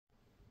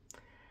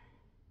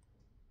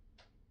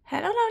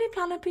Howdy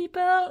planner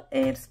people,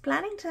 it's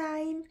planning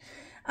time.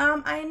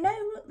 I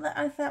know that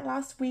I said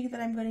last week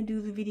that I'm going to do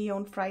the video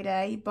on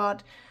Friday,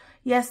 but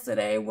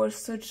yesterday was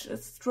such a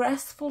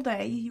stressful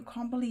day, you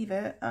can't believe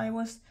it. I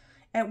was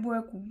at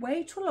work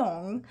way too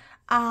long,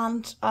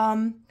 and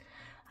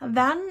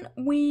then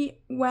we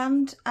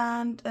went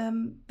and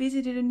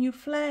visited a new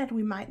flat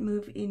we might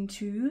move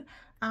into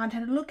and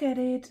had a look at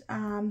it,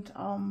 and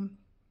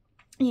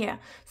yeah,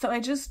 so I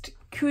just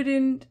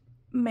couldn't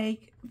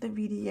make the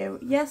video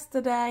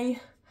yesterday.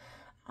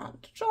 And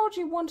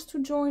Georgie wants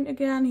to join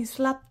again. He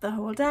slept the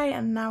whole day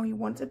and now he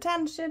wants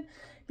attention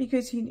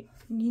because he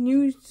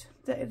knew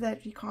that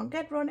he can't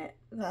get run it.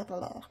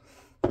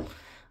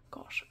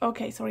 Gosh,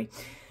 okay, sorry.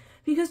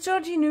 Because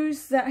Georgie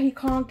knows that he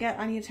can't get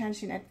any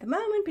attention at the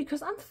moment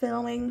because I'm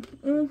filming.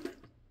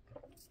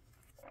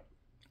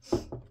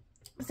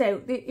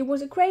 So it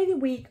was a crazy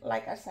week,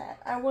 like I said.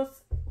 I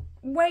was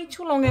way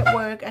too long at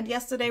work, and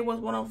yesterday was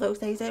one of those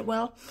days as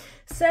well.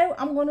 So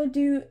I'm gonna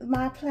do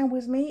my plan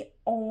with me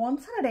on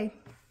Saturday,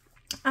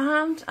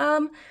 and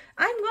I'm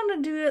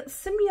gonna do it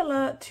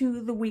similar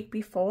to the week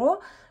before,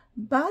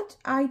 but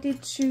I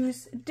did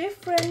choose a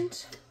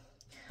different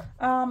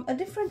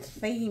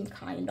theme,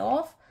 kind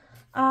of.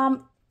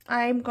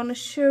 I'm gonna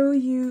show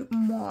you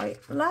my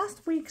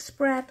last week's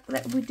spread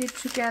that we did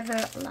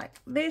together, like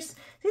this.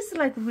 This is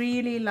like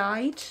really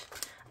light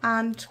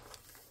and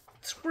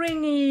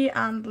springy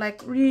and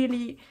like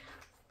really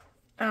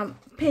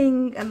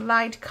pink and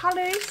light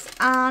colors,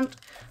 and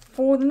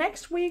for the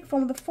next week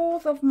from the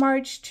 4th of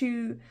March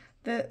to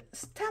the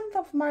 10th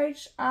of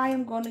March I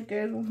am gonna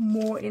go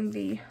more in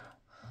the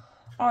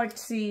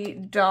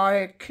artsy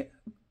dark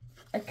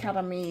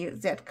academy,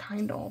 that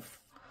kind of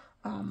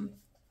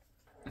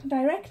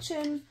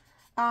direction.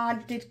 I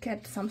did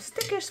get some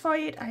stickers for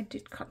it, I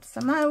did cut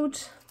some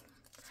out.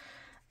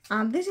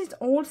 And this is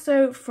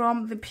also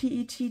from the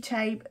PET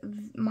tape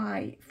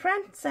my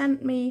friend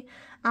sent me,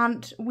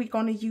 and we're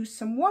gonna use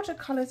some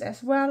watercolors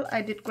as well.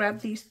 I did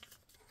grab these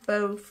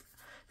both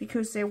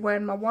because they were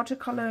in my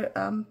watercolor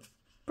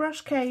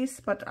brush case,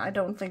 but I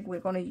don't think we're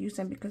gonna use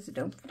them because they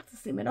don't fit the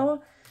same at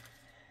all.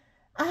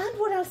 And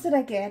what else did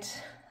I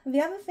get?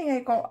 The other thing I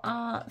got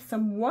are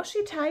some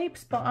washi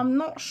tapes, but I'm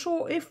not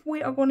sure if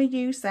we are gonna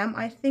use them.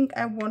 I think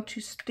I want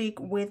to stick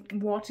with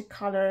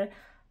watercolor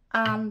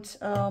and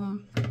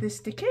the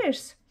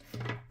stickers.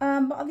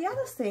 But the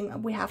other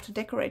thing we have to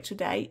decorate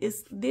today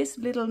is this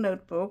little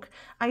notebook.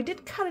 I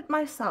did cut it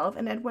myself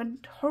and it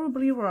went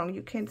horribly wrong.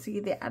 You can see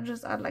the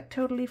edges are like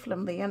totally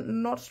flimsy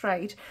and not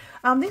straight.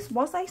 This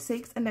was size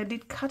 6 and I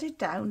did cut it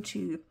down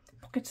to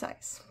pocket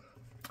size.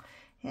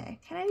 Yeah,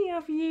 can any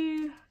of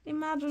you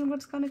imagine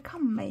what's gonna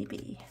come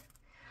maybe?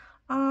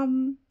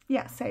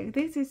 Yeah, so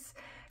this is,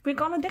 we're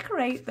gonna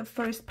decorate the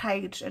first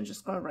page and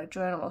just gonna write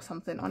journal or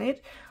something on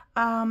it.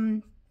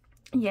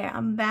 Yeah,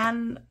 and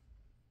then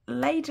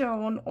later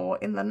on, or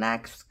in the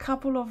next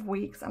couple of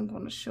weeks, I'm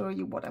going to show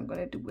you what I'm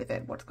going to do with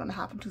it, what's going to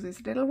happen to this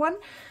little one.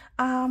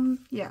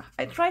 Yeah,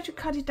 I tried to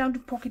cut it down to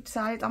pocket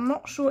size. I'm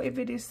not sure if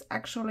it is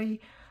actually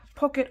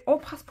pocket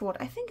or passport.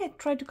 I think I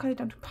tried to cut it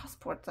down to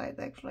passport size,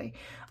 actually.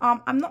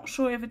 I'm not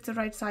sure if it's the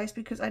right size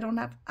because I don't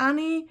have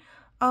any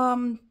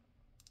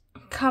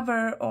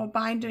cover or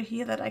binder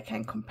here that I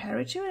can compare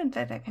it to and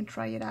that I can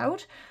try it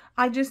out.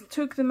 I just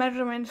took the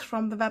measurements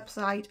from the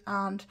website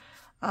and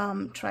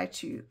try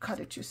to cut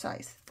it to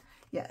size.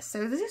 Yeah,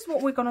 so this is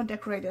what we're gonna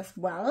decorate as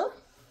well.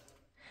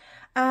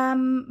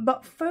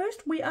 But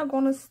first we are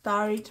gonna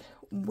start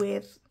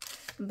with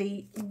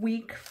the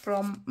week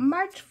from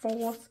March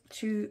 4th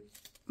to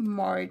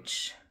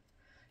March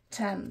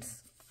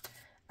 10th.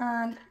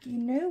 And you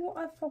know what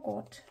I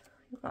forgot,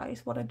 you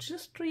guys, what I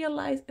just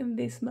realized in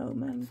this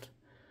moment?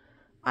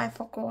 I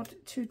forgot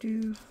to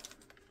do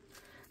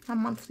a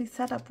monthly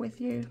setup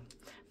with you,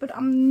 but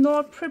I'm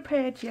not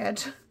prepared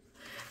yet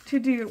to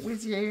do it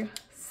with you,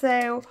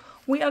 so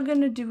we are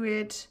gonna do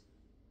it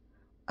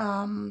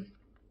in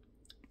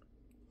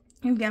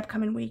the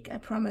upcoming week, I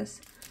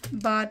promise.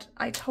 But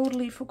I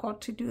totally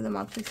forgot to do the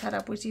monthly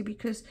setup with you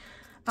because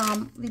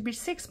the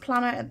B6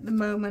 planner at the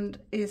moment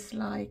is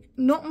like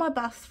not my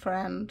best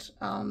friend,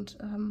 and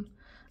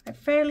I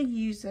fairly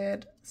use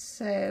it,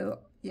 so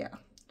yeah.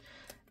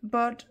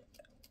 But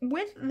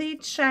with the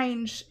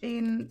change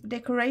in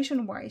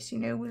decoration wise, you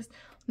know, with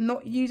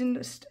not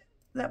using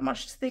that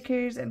much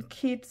stickers and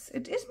kits,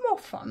 it is more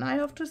fun, I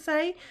have to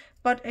say,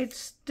 but it's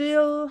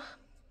still,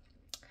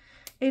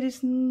 it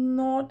is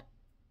not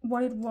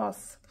what it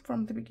was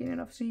from the beginning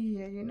of the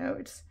year, you know.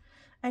 It's,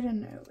 I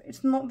don't know,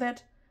 it's not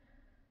that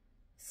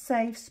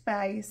safe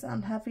space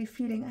and happy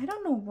feeling. I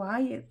don't know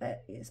why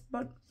that is,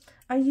 but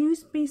I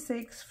used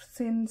B6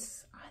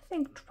 since I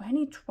think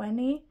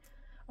 2020,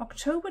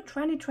 October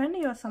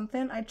 2020 or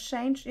something. I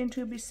changed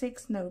into a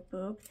B6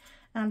 notebook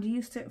and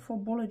used it for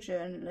bullet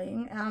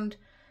journaling, and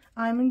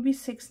I'm in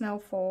B6 now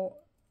for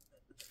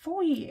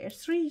 4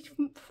 years,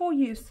 4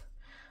 years,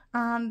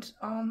 and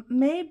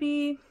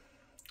maybe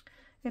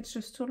it's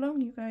just too long,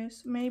 you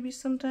guys. Maybe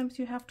sometimes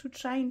you have to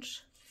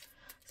change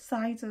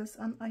sizes,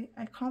 and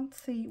I can't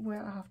see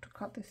where I have to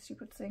cut this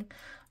stupid thing.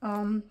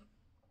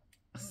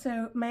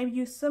 So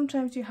maybe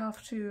sometimes you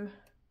have to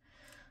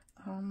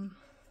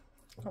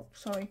oh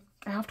sorry,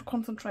 I have to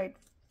concentrate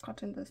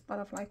cutting this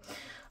butterfly.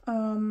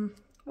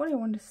 What do I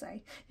want to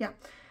say? Yeah,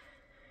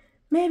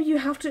 maybe you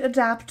have to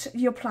adapt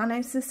your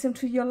planning system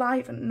to your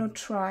life and not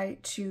try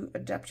to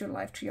adapt your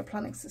life to your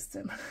planning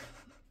system.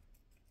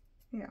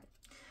 Yeah,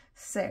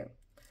 so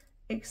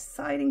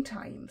exciting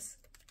times.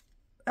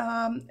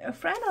 A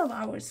friend of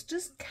ours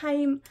just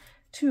came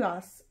to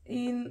us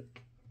in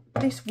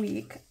this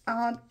week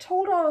and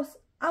told us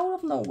out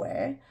of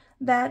nowhere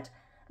that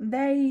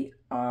they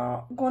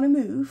are gonna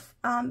move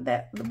and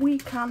that we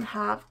can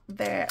have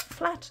their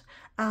flat,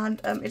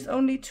 and it's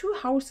only 2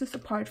 houses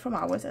apart from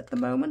ours at the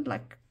moment,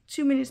 like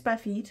 2 minutes by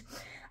feet,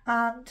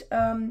 and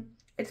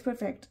it's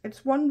perfect.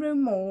 It's 1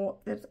 room more.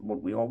 That's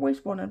what we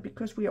always wanted,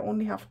 because we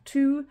only have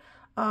two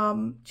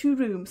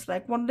rooms,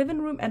 like 1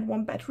 living room and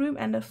 1 bedroom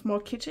and a small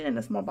kitchen and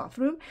a small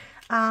bathroom.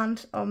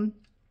 And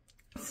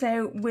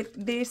so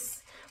with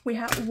this we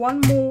have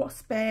 1 more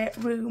spare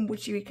room,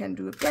 which we can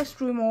do a guest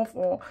room of,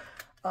 or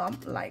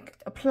like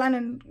a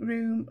planning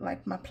room,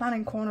 like my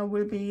planning corner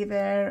will be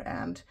there,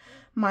 and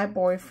my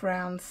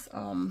boyfriend's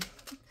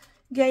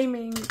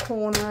gaming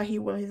corner, he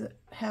will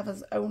have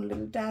his own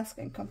little desk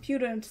and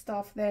computer and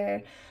stuff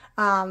there,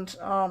 and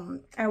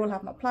I will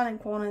have my planning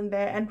corner in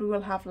there, and we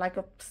will have like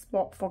a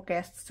spot for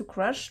guests to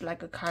crush,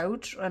 like a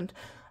couch, and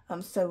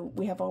so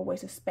we have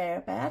always a spare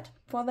bed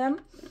for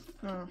them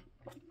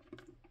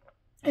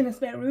in a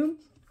spare room,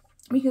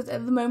 because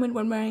at the moment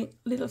when my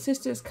little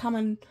sister is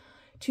coming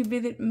to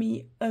visit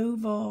me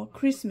over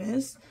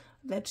Christmas,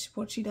 that's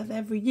what she does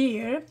every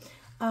year,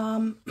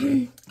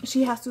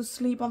 she has to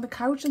sleep on the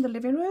couch in the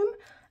living room,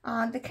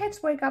 and the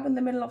kids wake up in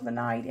the middle of the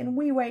night and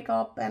we wake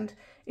up and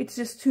it's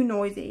just too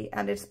noisy,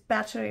 and it's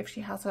better if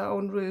she has her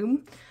own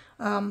room,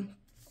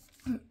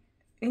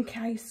 in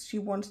case she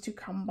wants to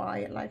come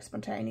by like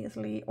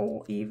spontaneously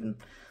or even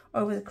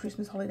over the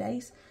Christmas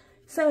holidays.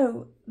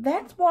 So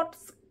that's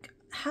what's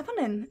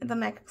happening in the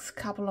next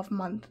couple of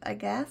months, I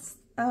guess.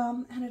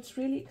 And it's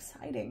really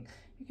exciting,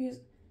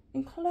 because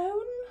in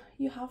Cologne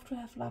you have to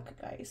have luck,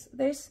 guys.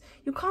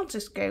 You can't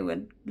just go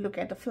and look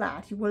at a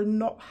flat. You will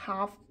not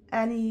have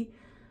any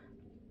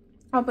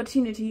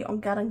opportunity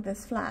on getting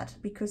this flat,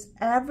 because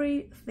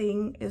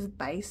everything is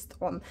based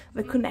on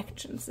the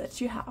connections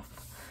that you have.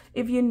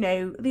 If you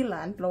know the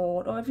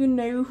landlord, or if you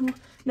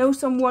know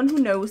someone who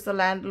knows the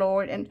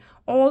landlord, and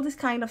all this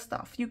kind of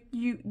stuff,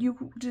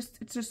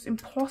 it's just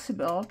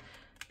impossible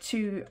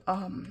to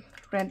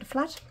rent a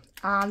flat.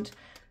 And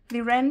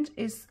the rent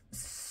is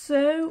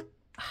so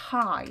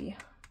high,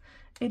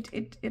 it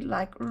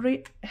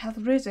has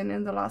risen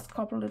in the last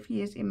couple of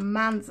years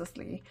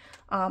immensely.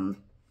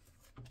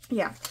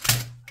 Yeah,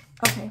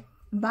 okay,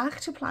 back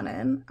to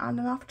planning and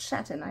enough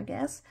chatting, I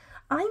guess.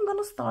 I'm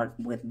gonna start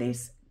with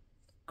this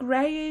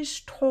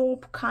grayish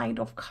taupe kind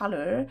of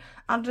color.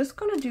 I'm just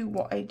gonna do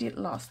what I did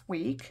last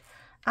week,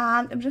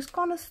 and I'm just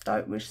gonna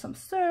start with some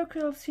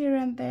circles here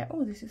and there.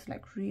 Oh, this is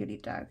like really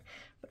dark,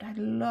 but I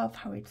love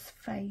how it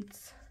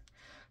fades.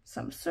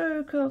 Some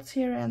circles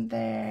here and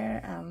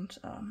there, and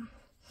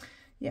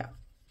yeah.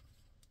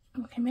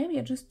 Okay, maybe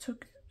I just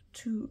took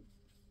too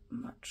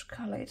much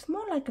color. It's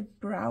more like a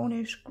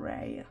brownish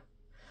gray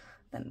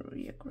than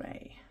real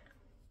gray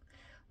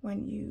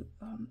when you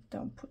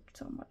don't put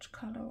so much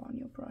color on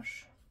your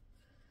brush.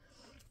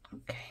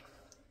 Okay,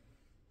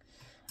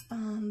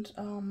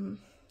 and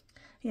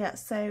yeah,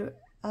 so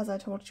as I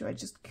told you, I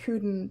just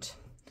couldn't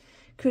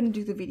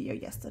do the video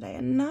yesterday,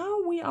 and now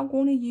we are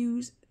going to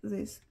use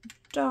this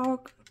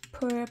dark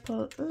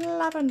purple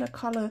lavender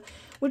color,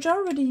 which I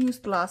already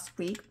used last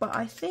week, but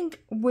I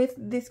think with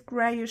this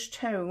grayish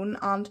tone,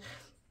 and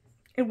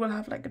it will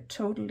have like a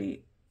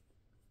totally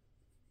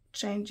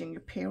changing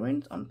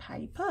appearance on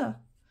paper.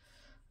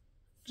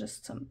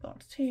 Just some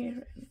dots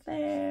here and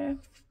there,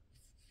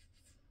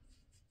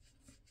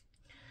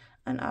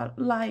 and I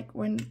like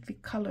when the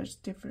colors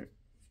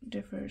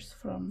differs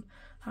from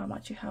how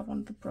much you have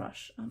on the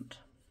brush, and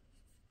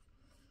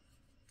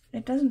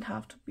it doesn't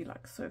have to be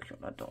like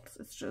circular dots.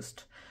 It's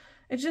just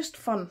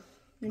fun,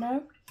 you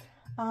know.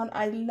 And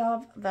I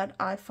love that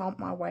I found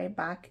my way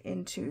back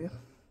into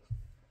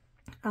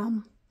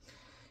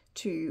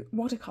to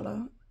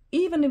watercolor,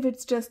 even if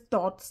it's just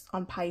dots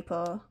on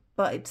paper,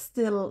 but it's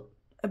still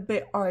a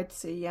bit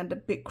artsy and a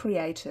bit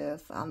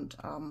creative, and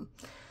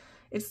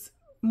it's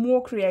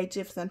more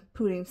creative than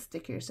putting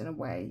stickers in a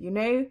way, you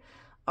know.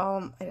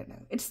 I don't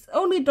know, it's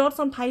only dots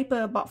on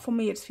paper, but for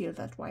me it feels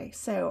that way.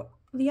 So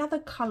the other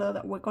color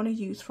that we're going to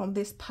use from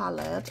this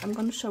palette, I'm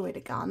going to show it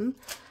again,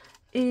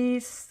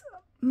 is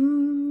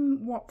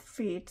what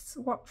fits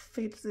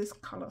this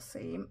color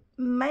scheme.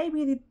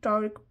 Maybe the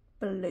dark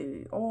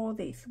blue, or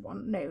this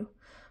one. No,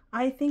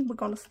 I think we're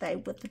going to stay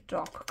with the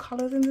dark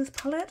colors in this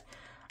palette.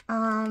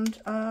 And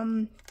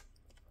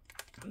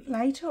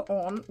later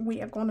on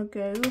we are going to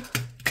go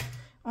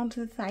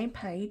onto the same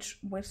page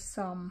with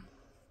some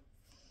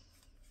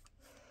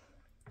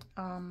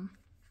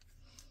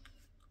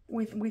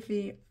with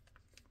the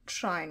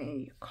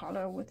shiny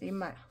color with the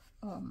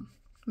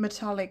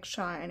metallic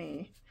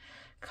shiny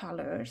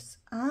colors.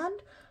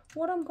 And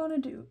what I'm gonna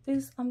do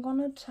is I'm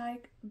gonna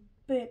take a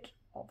bit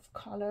of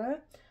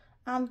color.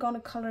 I'm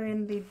gonna color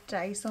in the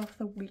days of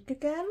the week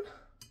again.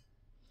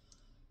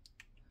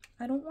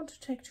 I don't want to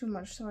take too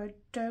much, so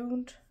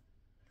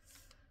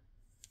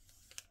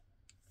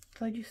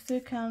you still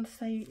can't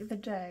say the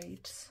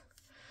dates.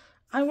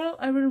 I will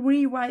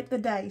rewrite the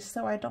days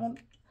so I don't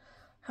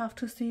have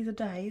to see the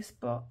days,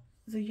 but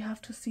so you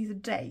have to see the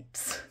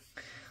dates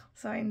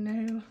so I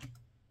know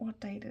what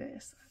date it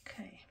is.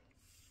 Okay,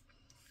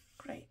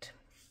 great.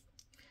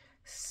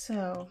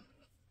 So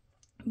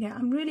yeah,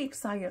 I'm really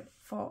excited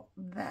for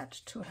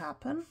that to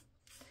happen,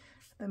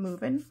 the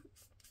moving.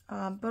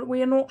 But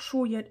we are not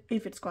sure yet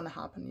if it's gonna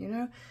happen, you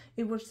know.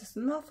 It was just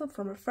an offer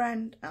from a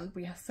friend and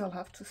we still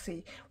have to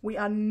see. We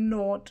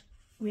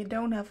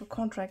don't have a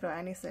contract or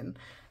anything.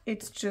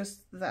 It's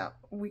just that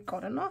we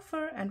got an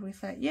offer and we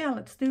said, yeah,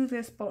 let's do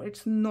this, but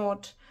it's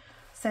not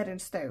set in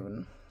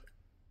stone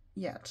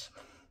yet.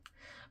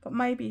 But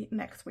maybe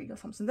next week or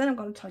something. Then I'm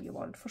gonna tell you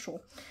about it for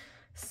sure.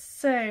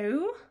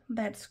 So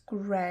that's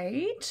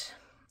great.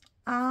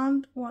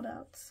 And what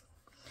else?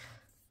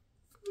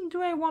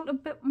 Do I want a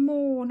bit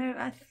more? No,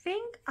 I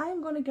think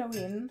I'm gonna go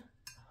in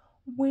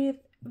with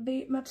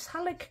the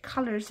metallic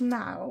colors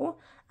now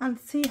and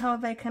see how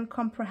they can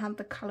comprehend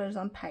the colors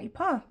on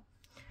paper.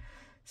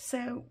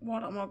 So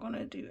what am I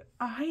gonna do?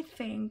 I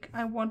think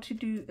I want to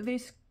do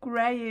this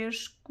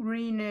grayish,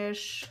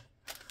 greenish,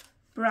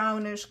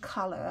 brownish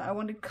color. I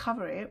want to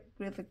cover it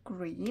with a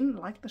green,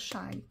 like the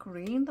shiny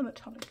green, the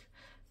metallic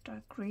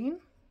dark green.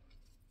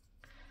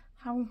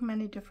 How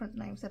many different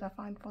names did I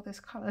find for this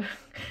color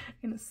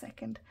in a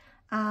second?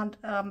 And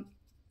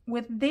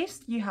with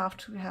this, you have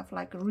to have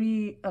like a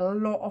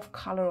lot of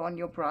color on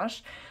your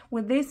brush.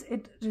 With this,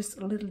 it's just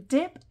a little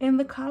dip in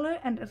the color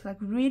and it's like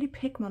really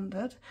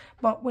pigmented.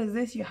 But with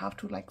this, you have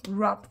to like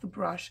rub the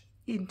brush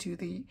into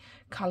the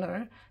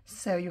color.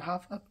 So you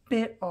have a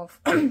bit of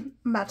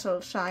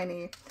metal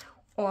shiny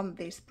on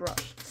this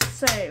brush.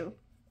 So,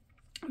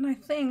 and I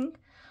think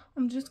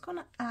I'm just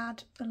gonna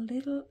add a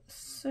little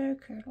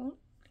circle,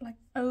 like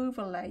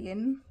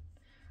overlaying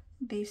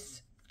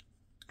this,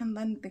 and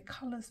then the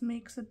colors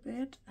mix a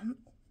bit, and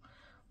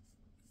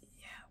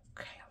yeah,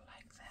 okay, I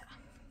like that.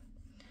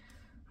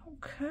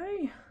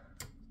 Okay,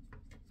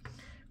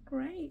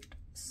 great.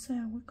 So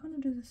we're gonna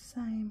do the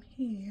same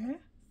here.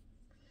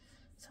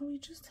 So we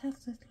just have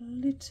this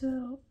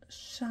little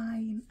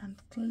shine and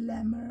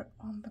glamour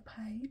on the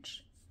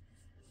page,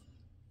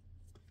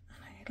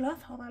 and I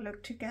love how they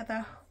look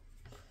together.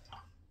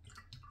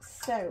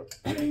 So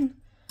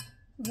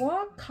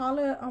what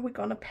color are we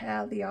gonna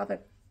pair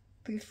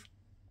this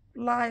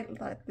light,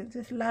 like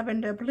this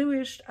lavender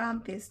bluish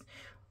and this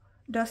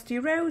dusty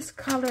rose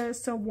color?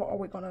 So what are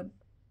we gonna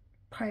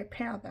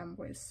pair them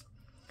with?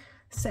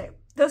 So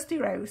dusty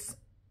rose,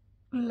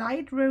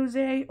 light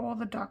rosé, or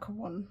the darker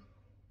one?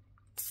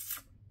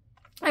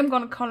 I'm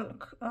gonna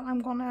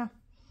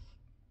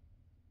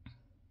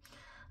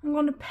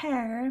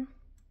pair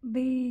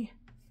the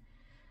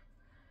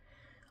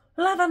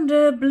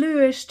lavender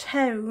bluish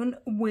tone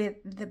with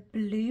the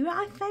blue.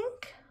 I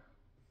think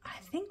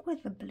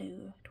with the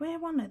blue. Do I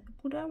want it?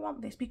 Would I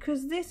want this?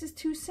 Because this is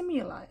too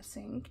similar, I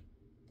think.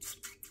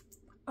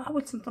 I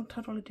would something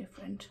totally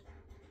different.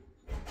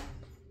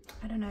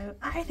 I don't know.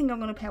 I think I'm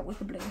gonna pair it with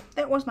the blue.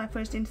 That was my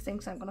first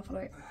instinct, so I'm gonna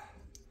follow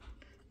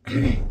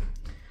it.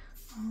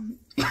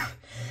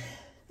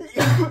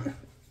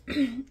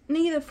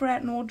 Neither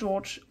Fred nor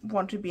George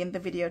want to be in the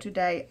video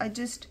today. I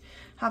just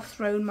have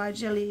thrown my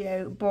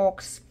Jelly-O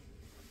box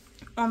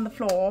on the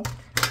floor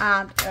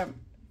and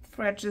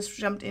Fred just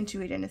jumped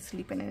into it and is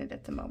sleeping in it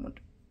at the moment.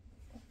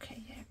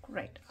 Okay, yeah,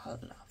 great. I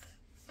love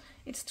it.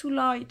 It's too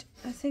light.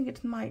 I think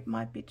it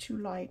might be too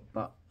light,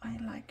 but I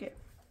like it.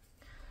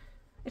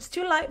 It's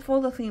too light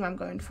for the theme I'm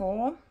going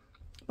for,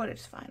 but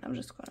it's fine. I'm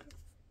just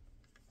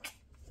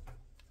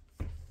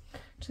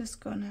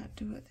gonna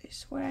do it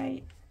this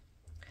way.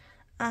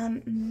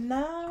 And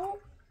now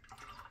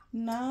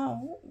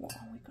what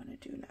are we gonna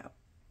do now?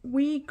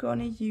 We're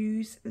gonna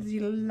use the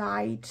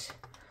light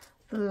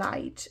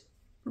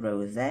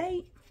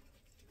rosé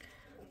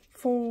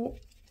for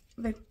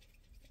the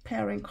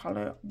pairing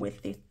color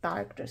with the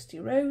dark dusty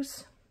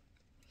rose.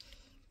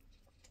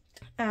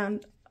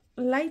 And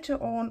later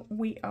on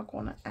we are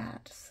gonna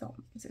add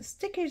some of the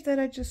stickers that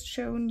I just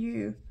shown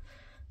you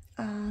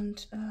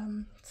and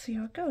see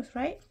how it goes,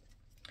 right?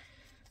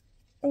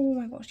 Oh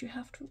my gosh, you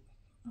have to.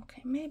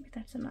 Okay, maybe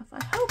that's enough.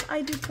 I hope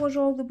I did wash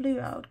all the blue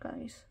out,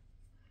 guys.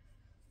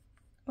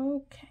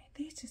 Okay,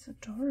 this is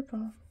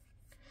adorable.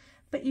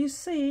 But you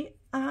see,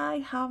 I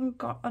haven't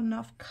got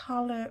enough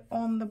color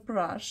on the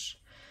brush,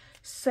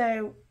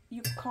 so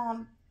you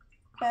can't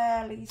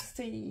barely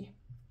see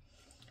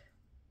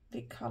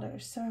the color.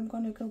 So I'm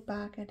going to go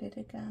back at it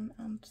again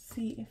and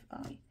see if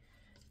I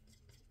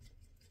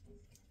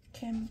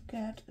can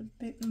get a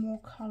bit more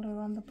color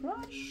on the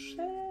brush.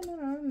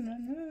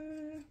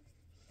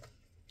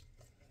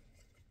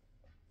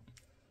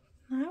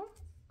 Now,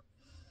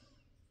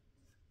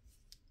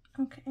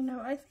 Okay, no,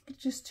 I think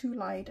it's just too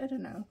light. I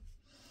don't know.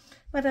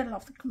 But I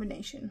love the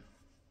combination.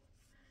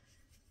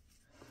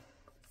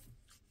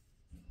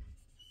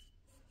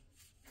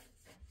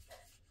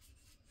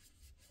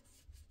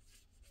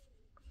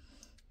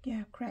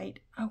 Yeah, great.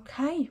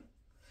 Okay.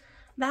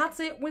 That's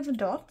it with the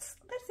dots.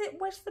 That's it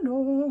with the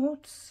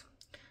dots.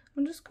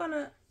 I'm just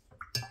gonna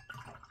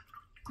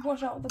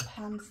wash out the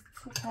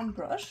pen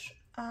brush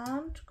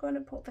and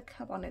gonna put the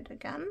cap on it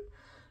again.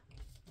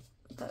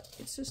 But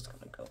it's just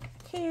gonna go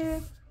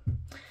here.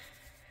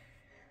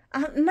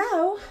 And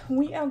now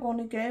we are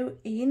gonna go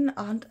in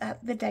and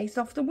at the days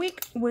of the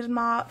week with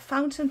my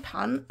fountain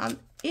pen, and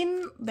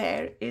in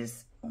there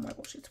is, oh my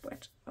gosh, it's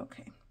wet.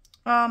 Okay.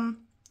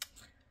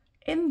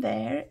 In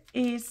there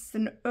is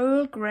an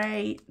Earl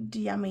Grey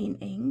diamine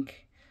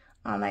ink,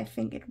 and I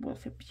think it will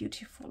fit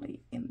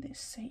beautifully in this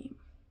same.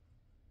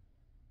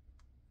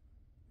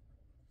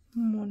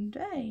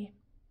 Monday,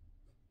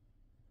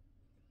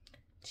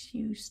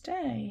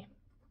 Tuesday,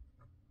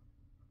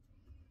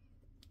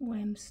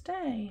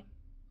 Wednesday,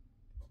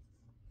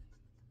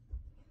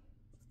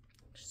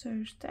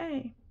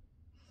 Thursday,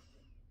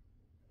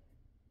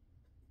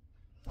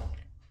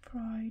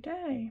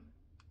 Friday,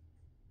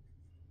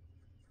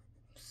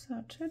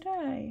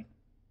 Saturday,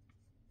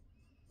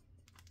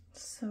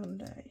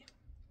 Sunday.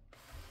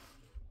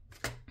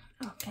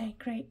 Okay,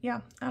 great.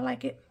 Yeah, I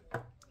like it.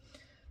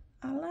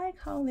 I like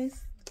how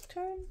this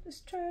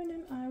is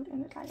turning out,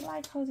 and I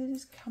like how this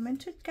is coming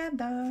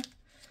together.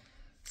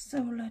 So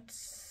let's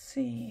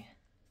see.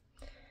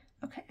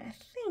 Okay, I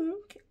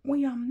think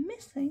we are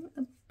missing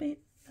a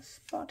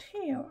spot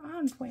here,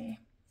 aren't we?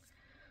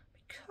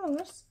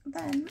 Because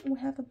then we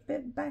have a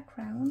bit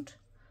background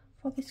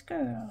for this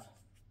girl.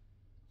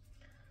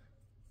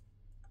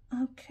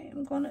 Okay,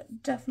 I'm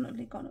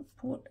definitely gonna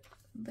put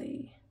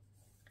the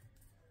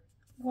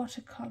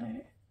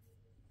watercolor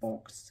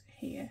box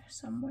here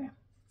somewhere.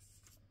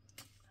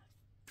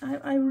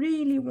 I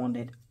really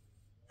wanted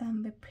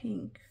the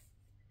pink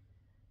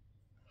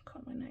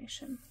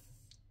combination.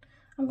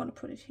 I'm gonna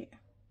put it here.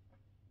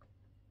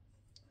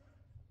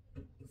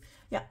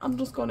 Yeah, I'm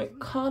just gonna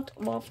cut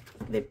off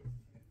this.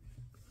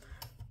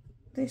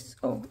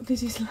 Oh,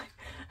 this is like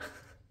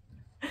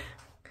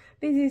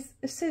this is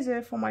a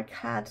scissor for my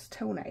cat's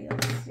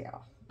toenails. Yeah,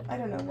 I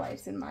don't know why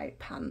it's in my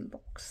pan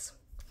box.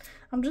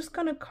 I'm just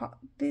gonna cut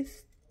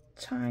this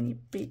tiny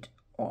bit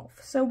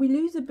off, so we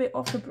lose a bit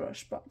of the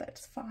brush, but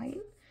that's fine.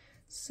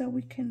 So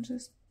we can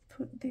just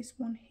put this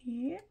one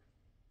here,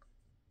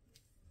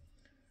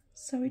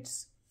 so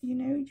it's, you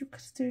know, you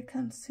still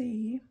can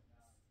see.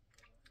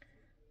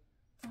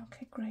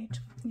 Okay, great.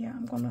 Yeah,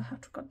 I'm gonna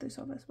have to cut this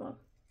off as well.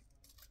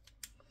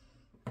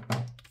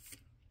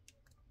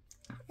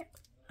 Yeah.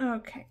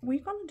 Okay, we're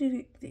gonna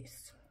do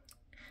this,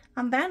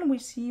 and then we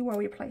see where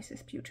we place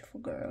this beautiful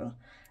girl,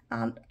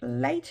 and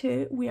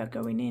later we are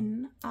going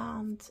in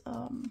and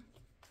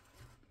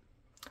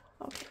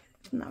okay,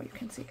 now you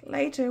can see.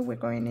 Later we're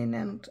going in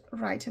and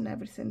writing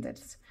everything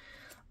that's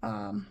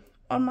on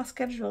my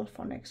schedule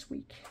for next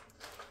week.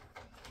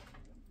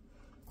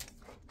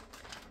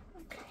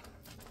 Okay,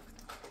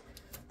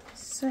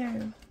 so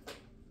is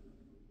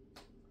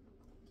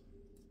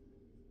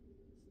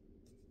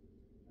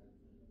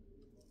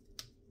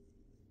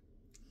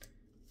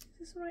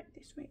this right?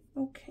 This way?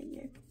 Okay,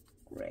 yeah,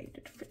 great.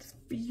 It fits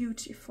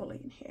beautifully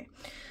in here.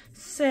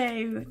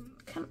 So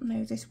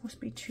no, this must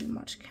be too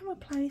much. Can we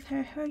place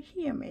her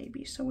here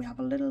maybe, so we have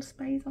a little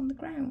space on the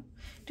ground?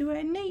 Do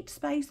I need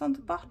space on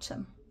the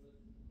bottom?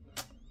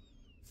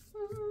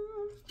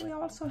 We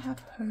also have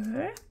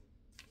her.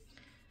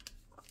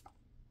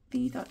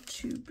 These are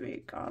too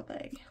big, are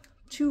they?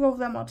 Two of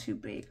them are too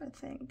big, I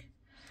think.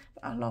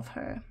 But I love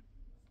her.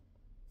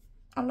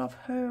 I love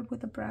her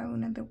with the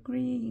brown and the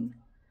green.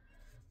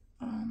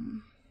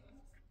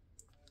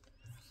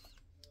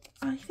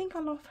 I think I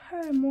love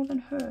her more than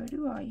her,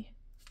 do I?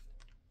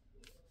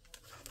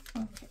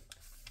 Okay,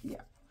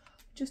 yeah.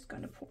 Just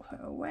gonna put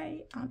her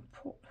away and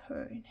put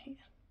her in here.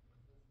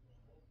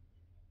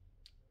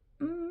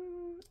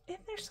 Is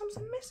there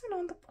something missing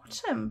on the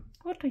bottom?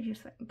 What do you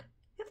think?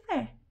 Is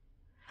there?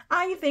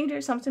 I think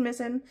there's something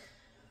missing.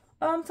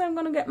 So I'm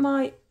gonna get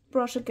my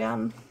brush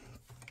again.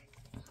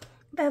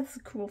 That's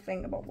the cool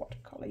thing about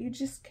watercolor. You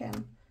just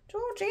can.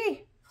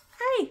 Georgie,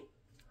 hey!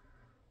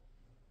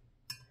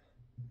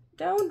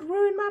 Don't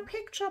ruin my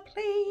picture,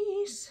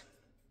 please.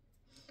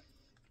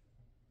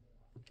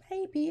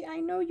 Baby,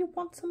 I know you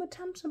want some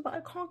attention, but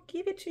I can't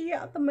give it to you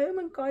at the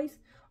moment, guys.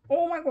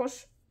 Oh my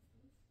gosh.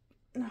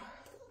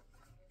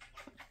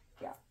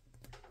 Ja,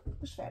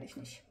 beschwer dich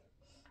nicht.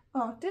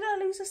 Oh, did I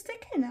lose a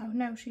sticker now?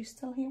 No, she's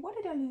still here. What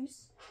did I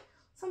lose?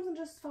 Something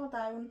just fell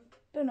down.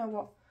 Don't know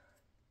what.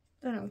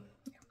 Don't know.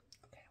 Yeah.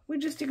 Okay. We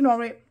just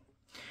ignore it.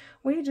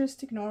 We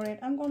just ignore it.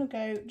 I'm gonna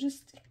go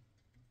just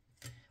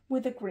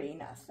with the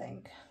green, I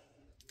think.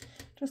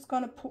 Just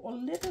gonna put a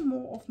little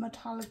more of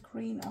metallic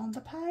green on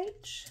the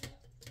page.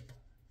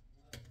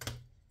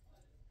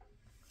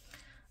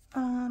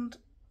 And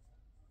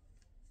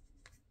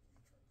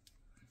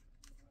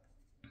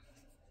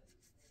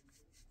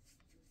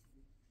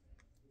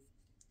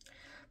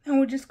And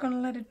we're just gonna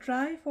let it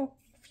dry for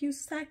a few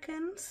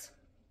seconds.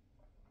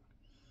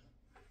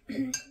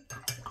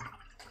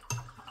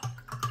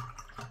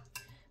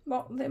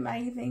 Well, the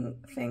amazing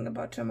thing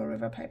about Tomo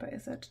River paper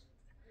is that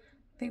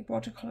the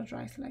watercolor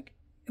dries like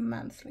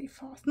immensely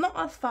fast. Not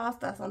as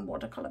fast as on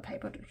watercolor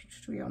paper,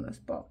 to be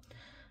honest, but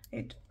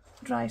it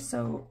dries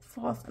so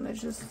fast, and I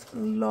just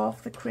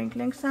love the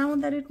crinkling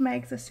sound that it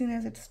makes as soon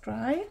as it's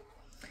dry.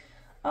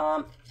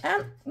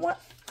 And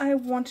what I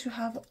want to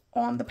have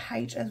on the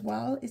page as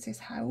well is his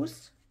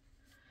house.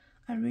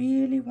 I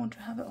really want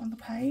to have it on the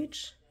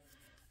page.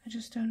 I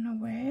just don't know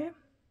where.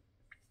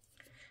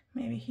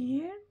 Maybe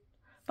here.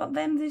 But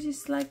then this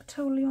is like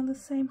totally on the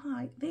same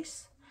height.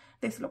 This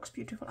looks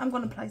beautiful. I'm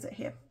gonna place it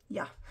here.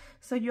 Yeah.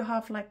 So you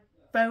have like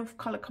both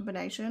color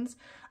combinations,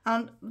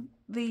 and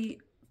the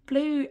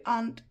blue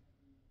and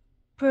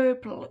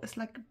purple is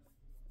like a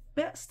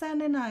bit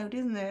standing out,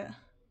 isn't it?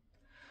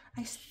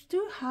 I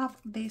do have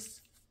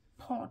this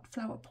pot,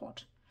 flower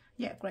pot.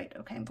 Yeah, great.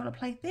 Okay, I'm gonna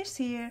place this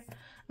here.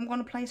 I'm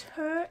gonna place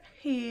her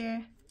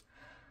here.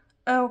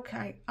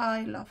 Okay,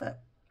 I love it.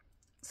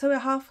 So I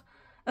have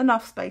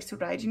enough space to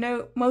write. You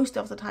know, most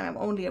of the time I'm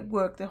only at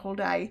work the whole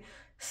day,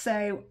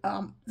 so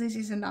this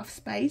is enough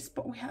space.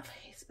 But we have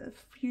a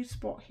few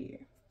spot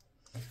here,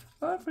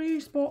 a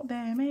few spot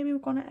there. Maybe we're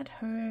gonna add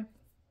her.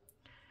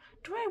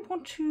 Do I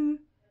want to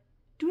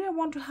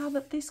have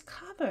it this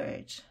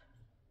covered?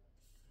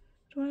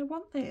 Do I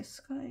want this,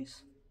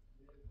 guys?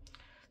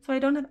 So I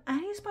don't have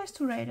any space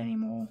to write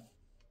anymore.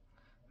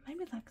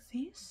 Maybe like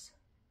this.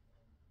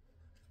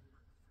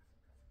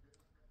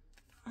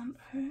 And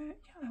her,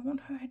 yeah, I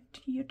want her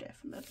here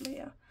definitely.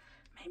 Yeah.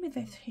 Maybe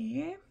this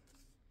here.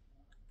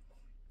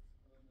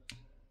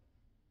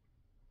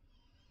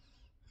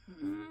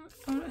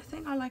 I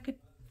think I like it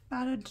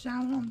better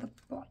down on the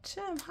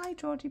bottom. Hi,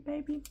 Georgie,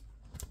 baby.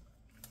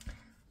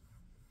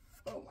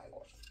 Oh my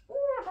gosh.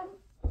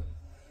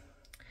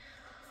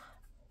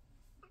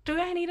 Do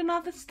I need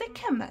another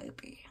sticker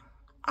maybe?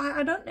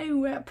 I don't know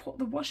where I put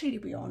the washi, to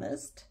be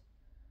honest.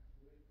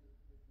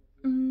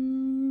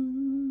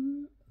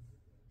 We're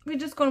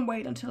just gonna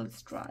wait until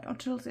it's dry.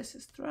 Until this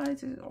is dry.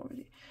 This is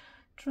already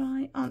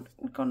dry. And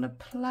we're gonna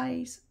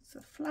place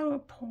the flower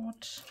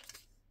pot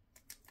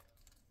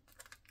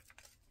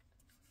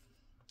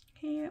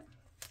here.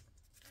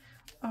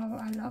 Oh,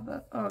 I love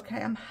it.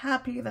 Okay, I'm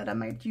happy that I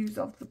made use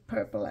of the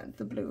purple and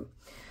the blue.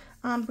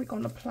 And we're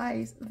gonna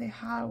place the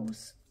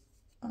house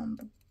on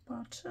the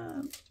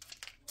bottom.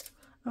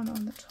 Oh no,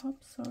 on the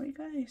top, sorry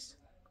guys.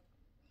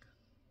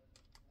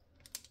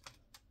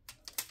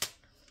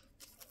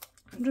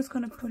 I'm just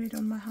gonna put it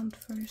on my hand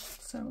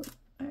first, so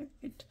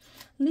it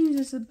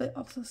loses a bit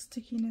of the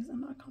stickiness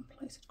and I can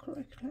place it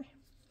correctly.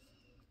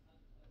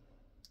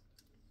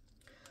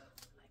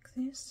 Like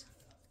this.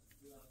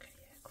 Okay,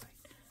 yeah,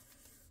 great.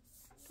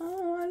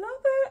 Oh, I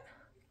love it.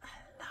 I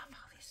love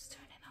how this is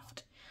turning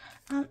out.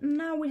 And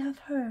now we have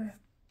her.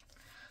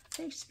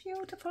 This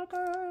beautiful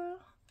girl.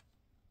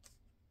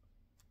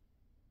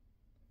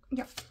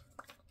 Yeah.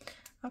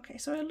 Okay,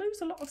 so I lose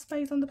a lot of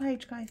space on the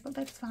page, guys, but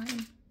that's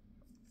fine.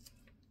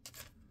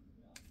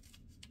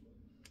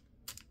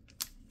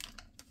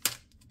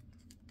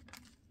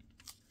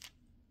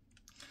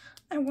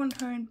 I want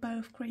her in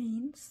both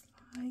greens,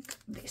 like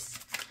this.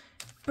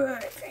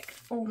 Perfect.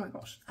 Oh my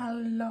gosh, I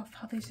love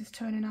how this is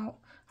turning out,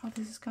 how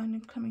this is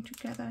coming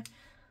together.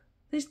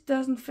 This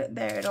doesn't fit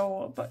there at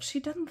all, but she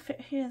doesn't fit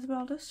here as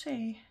well, does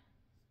she?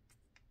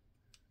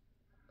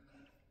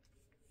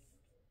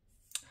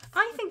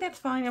 I think that's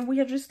fine, and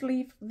we'll just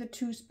leave the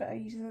two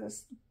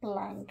spaces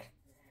blank.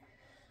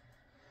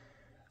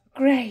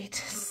 Great,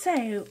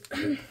 so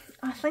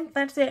I think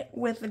that's it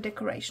with the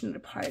decoration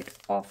part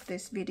of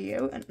this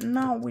video, and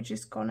now we're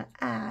just gonna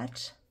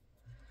add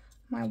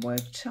my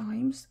work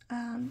times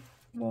and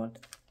what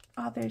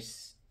other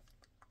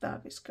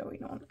stuff is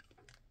going on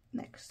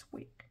next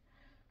week.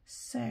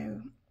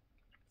 So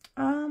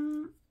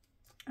I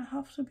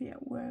have to be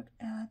at work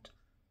at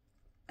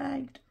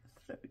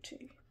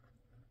 8:30.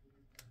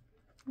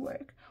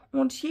 Work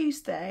on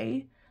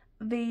Tuesday.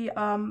 The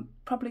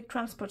public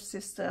transport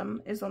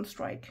system is on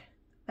strike.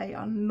 They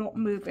are not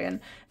moving.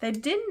 They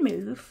didn't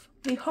move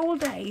the whole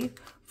day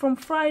from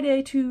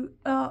Thursday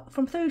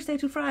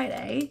to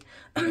Friday.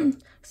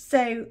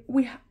 So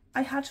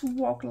I had to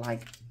walk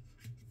like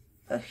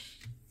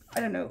I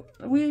don't know,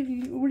 a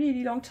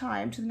really long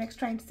time to the next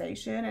train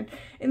station. And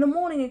in the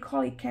morning a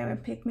colleague came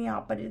and picked me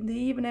up, but in the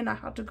evening I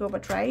had to go by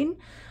train,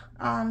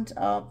 and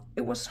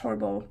it was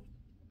horrible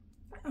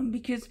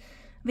because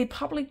the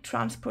public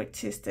transport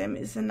system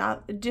is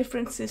a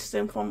different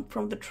system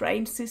from the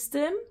train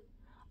system.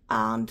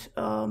 And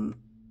okay,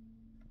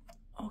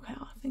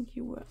 I think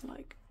you were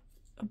like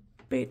a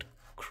bit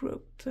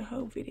crooked the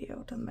whole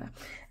video, didn't there?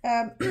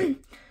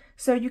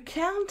 So you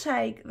can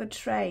take the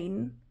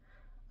train,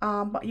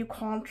 but you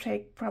can't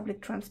take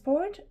public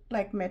transport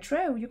like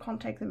metro. You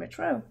can't take the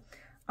metro,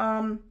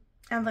 and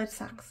that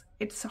sucks.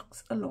 It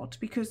sucks a lot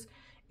because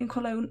in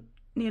Cologne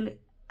nearly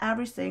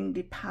everything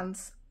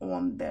depends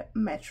on the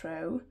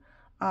metro.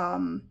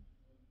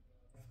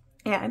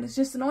 yeah, and it's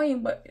just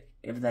annoying, but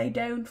if they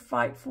don't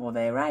fight for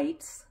their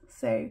rights,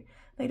 so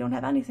they don't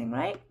have anything,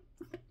 right?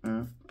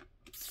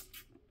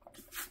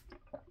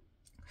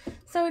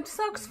 So it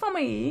sucks for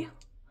me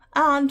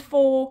and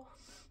for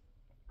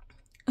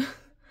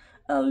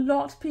a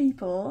lot of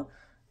people,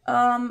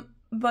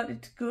 but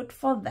it's good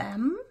for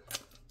them.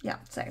 Yeah,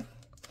 so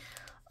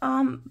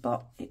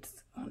but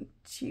it's on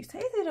Tuesday.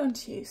 Is it on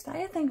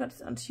Tuesday? I think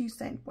it's on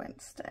Tuesday and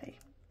Wednesday.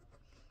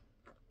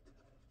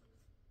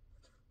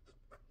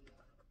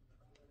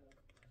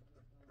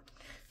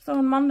 So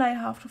on Monday I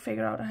have to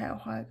figure out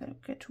how I can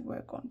get to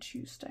work on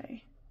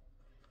Tuesday.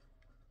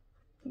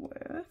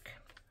 Work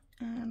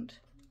and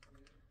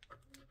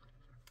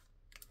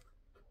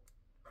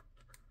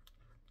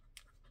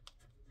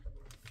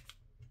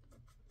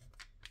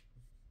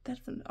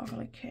that's an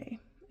ugly K.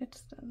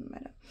 It doesn't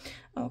matter.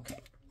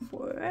 Okay,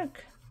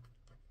 work.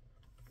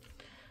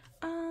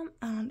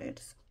 And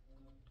it's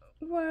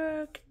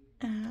work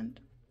and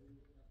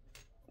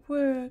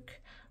work.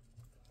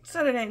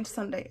 Saturday and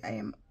Sunday I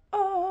am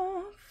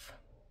off.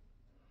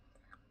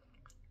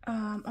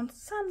 On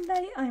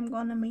Sunday I'm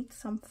gonna meet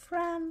some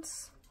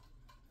friends.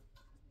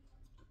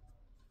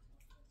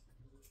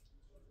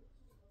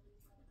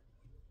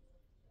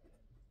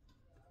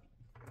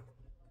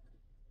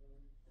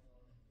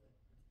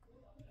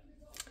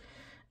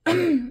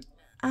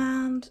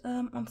 And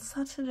on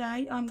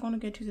Saturday I'm gonna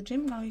go to the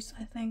gym, guys.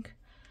 I think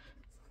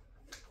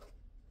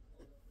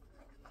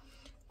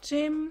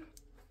gym,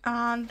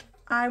 and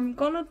I'm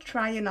gonna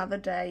try another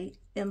day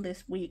in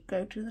this week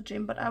go to the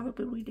gym, but I will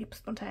be really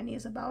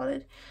spontaneous about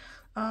it.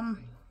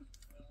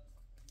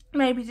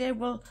 Maybe they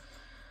will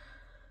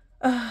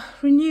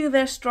renew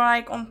their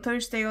strike on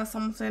Thursday or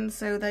something,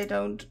 so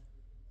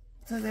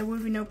there will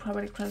be no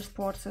public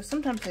transport. So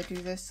sometimes they do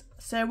this,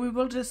 so we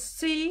will just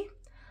see.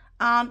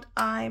 And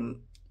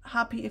I'm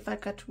happy if I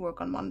get to work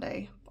on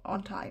Monday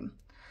on time.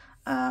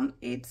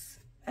 It's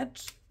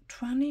at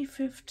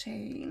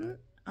 20:15.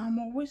 I'm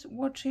always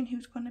watching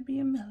Who's Gonna Be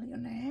a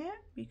Millionaire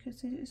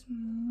because it is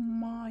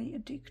my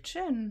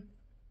addiction.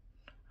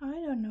 I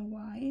don't know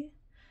why.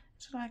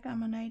 It's like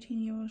I'm an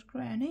 18-year-old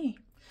granny.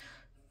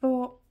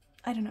 But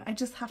I don't know, I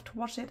just have to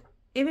watch it.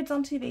 If it's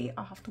on TV,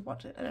 I have to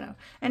watch it. I don't know.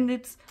 And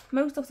it's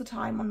most of the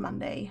time on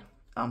Monday.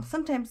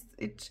 Sometimes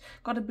it's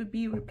gotta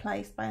be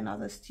replaced by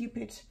another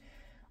stupid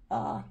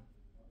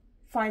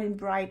Finding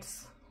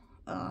Brights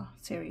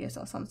series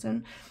or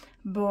something.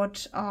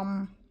 But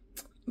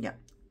yeah.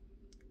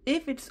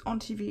 If it's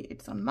on TV,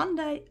 it's on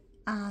Monday,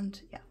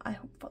 and yeah, I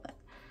hope for that.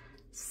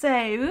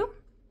 So,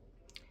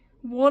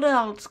 what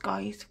else,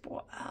 guys?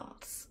 What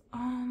else?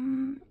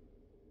 I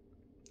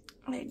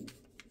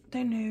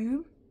don't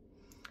know.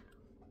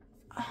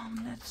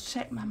 Let's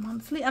check my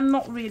monthly. I'm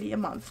not really a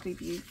monthly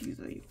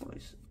user, you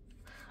guys.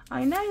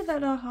 I know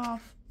that I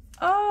have.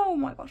 Oh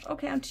my gosh.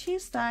 Okay, on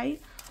Tuesday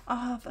I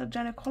have a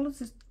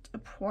gynecologist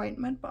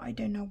appointment, but I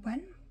don't know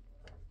when.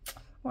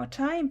 What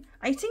time?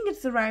 I think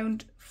it's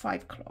around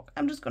 5 o'clock.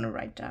 I'm just gonna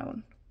write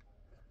down.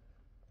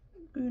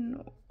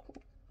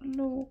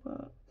 Oh,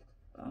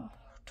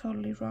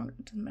 totally wrong.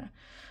 It doesn't matter.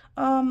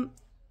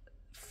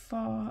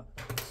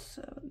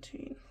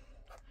 4:17.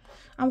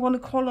 I'm gonna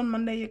call on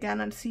Monday again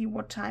and see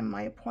what time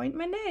my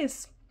appointment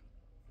is.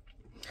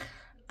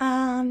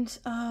 And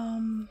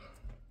I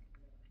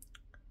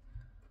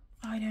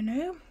don't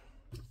know.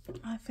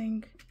 I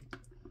think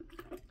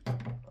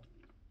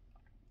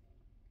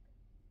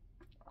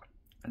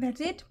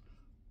that's it.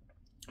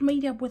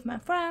 Meet up with my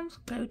friends,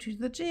 go to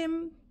the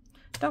gym,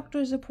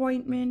 doctor's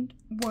appointment,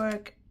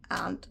 work,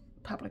 and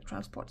public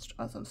transport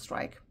on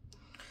strike.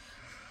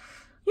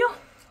 Yeah,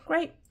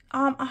 great.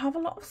 I have a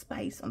lot of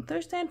space on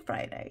Thursday and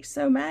Friday,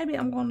 so maybe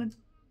I'm gonna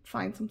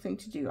find something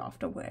to do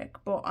after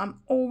work. But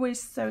I'm always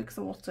so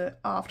exhausted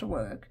after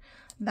work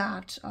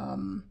that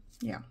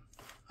yeah,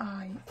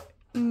 I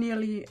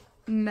nearly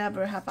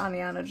never have any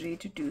energy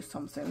to do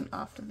something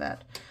after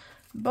that.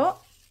 But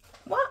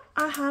what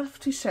I have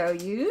to show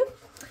you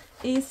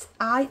is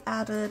I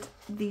added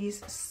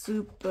these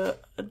super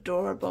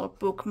adorable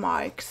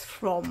bookmarks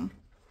from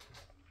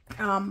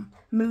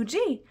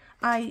Muji.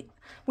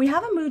 We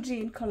have a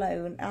Muji in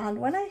Cologne, and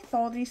when I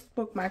saw these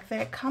bookmarks,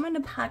 they come in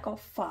a pack of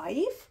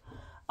 5.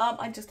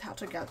 I just had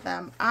to get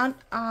them, and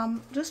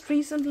just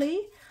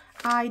recently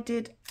I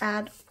did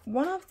add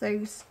one of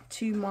those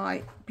to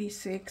my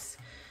B6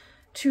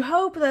 to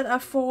hope that I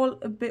fall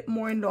a bit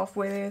more in love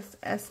with it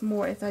as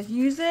I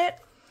use it.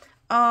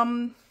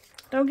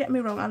 Don't get me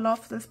wrong, I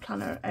love this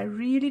planner, I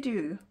really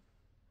do,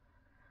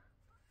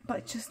 but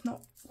it's just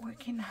not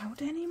working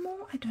out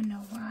anymore. I don't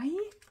know why.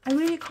 I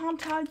really can't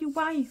tell you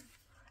why.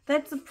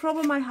 That's the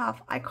problem I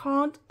have. I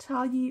can't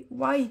tell you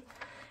why.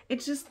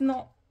 It's just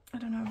not, I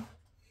don't know.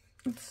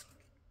 It's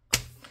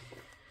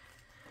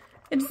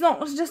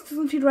not, it just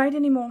doesn't feel right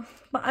anymore.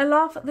 But I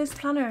love this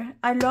planner.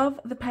 I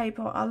love the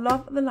paper. I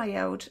love the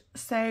layout.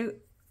 So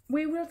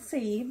we will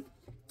see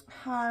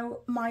how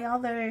my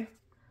other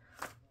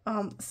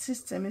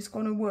system is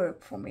going to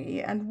work for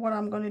me and what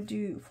I'm going to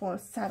do for a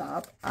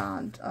setup,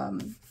 and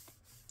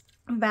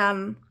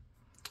then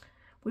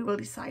we will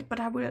decide, but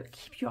I will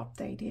keep you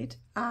updated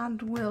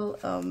and will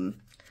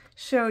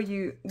show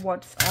you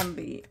what's on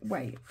the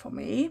way for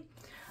me.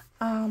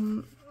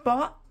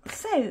 But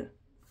so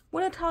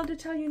what I told to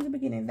tell you in the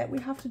beginning, that we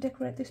have to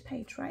decorate this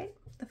page, right?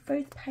 The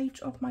first page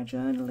of my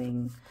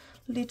journaling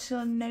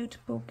little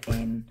notebook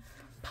in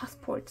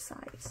passport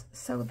size.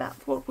 So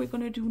that's what we're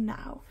gonna do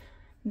now.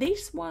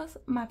 This was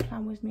my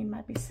plan with me in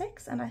my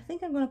B6, and I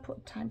think I'm gonna put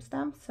a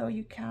timestamp so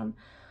you can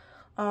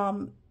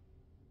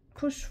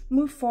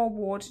move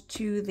forward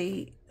to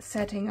the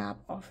setting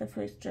up of the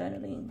first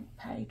journaling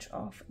page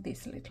of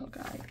this little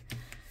guide.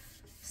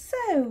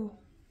 So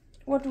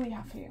what do we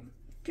have here?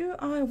 Do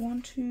I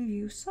want to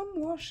use some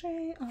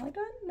washi? I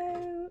don't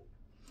know.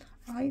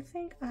 I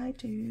think I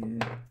do.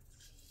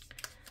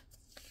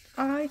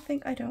 I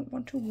think I don't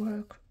want to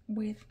work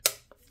with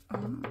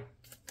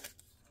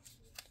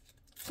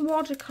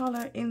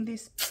watercolor in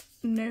this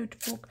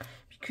notebook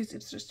because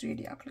it's just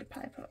really ugly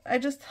paper. I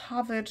just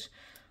have it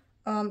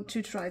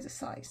to try the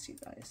size, you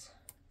guys.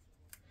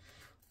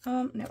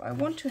 No, I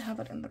want to have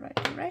it in the right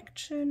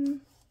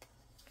direction.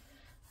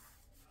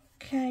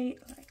 Okay,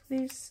 like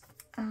this.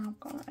 I'm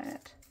gonna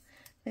add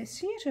this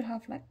here to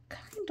have like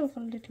kind of a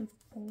little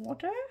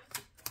border.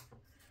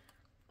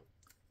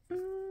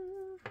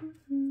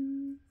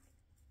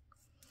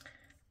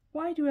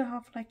 Why do I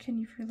have like Can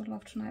You Feel the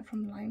Love Tonight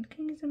from Lion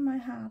King is in my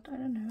head? I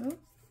don't know.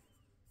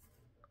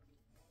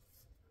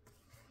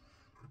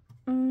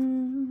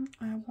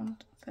 I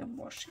want the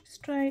washi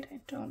straight. I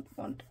don't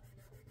want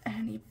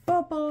any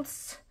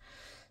bubbles.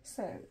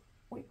 So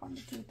we're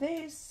gonna do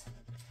this.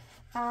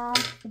 And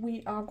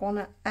we are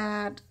gonna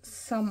add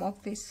some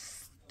of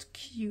these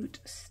cute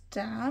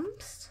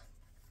stamps.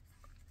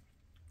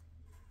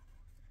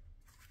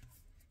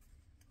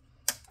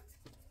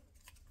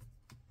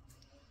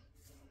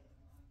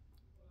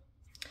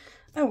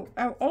 Oh,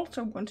 I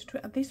also wanted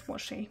to add this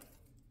washi.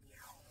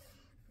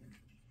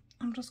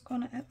 I'm just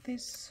gonna add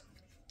this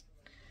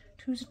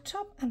to the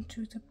top and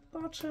to the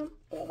bottom.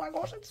 Oh my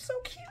gosh, it's so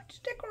cute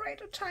to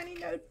decorate a tiny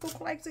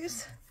notebook like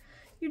this.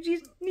 You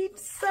just need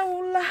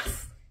so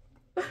less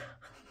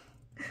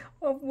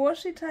of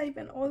washi tape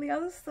and all the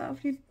other stuff.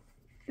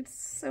 It's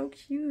so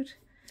cute.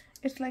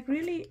 It's like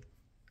really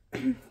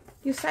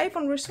you save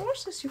on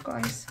resources, you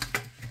guys.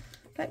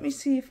 Let me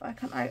see if I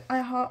can.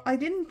 I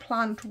didn't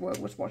plan to work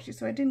with washi,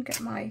 so I didn't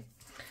get my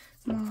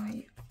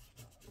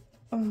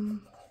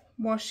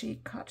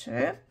washi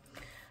cutter.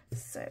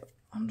 So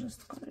I'm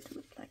just gonna do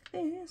it like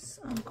this.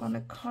 I'm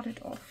gonna cut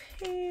it off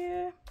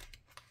here.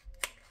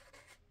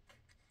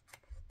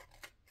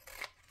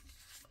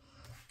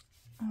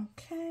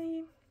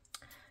 Okay.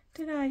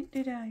 Did I?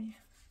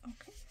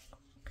 Okay.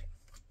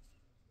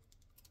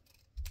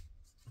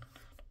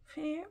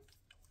 Here.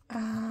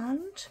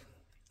 And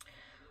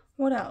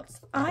what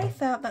else? I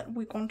thought that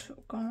we're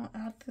gonna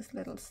add this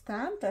little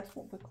stamp. That's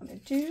what we're gonna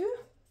do.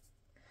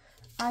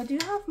 I do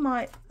have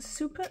my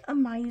super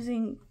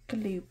amazing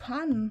glue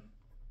pen.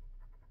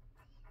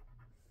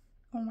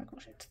 Oh my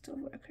gosh, it's still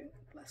working.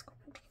 Bless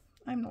God.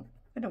 I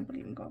don't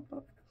believe in God,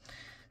 but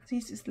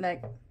this is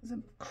like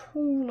the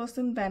coolest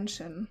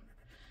invention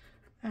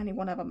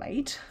anyone ever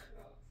made.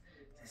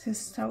 This is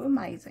so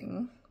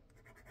amazing.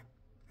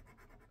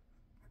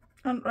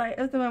 And right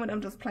at the moment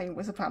I'm just playing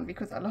with the pen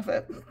because I love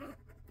it.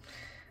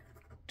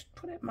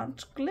 Put as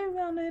much glue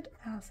on it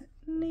as it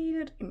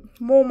needed.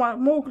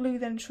 More glue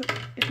than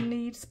it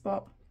needs,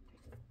 but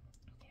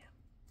yeah.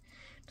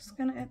 Just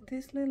gonna add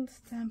this little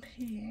stamp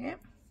here.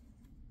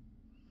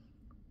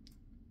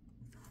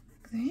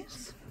 Like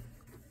this.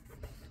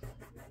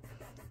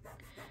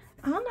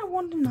 And I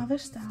want another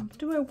stamp.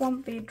 Do I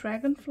want the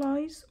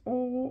dragonflies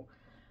or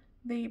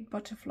the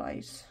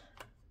butterflies?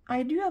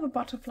 I do have a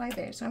butterfly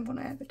there, so I'm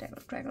gonna add the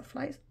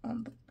dragonflies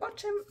on the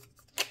bottom.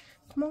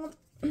 Come on.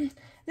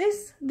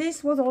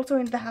 This was also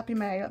in the Happy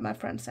Mail that my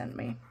friend sent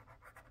me.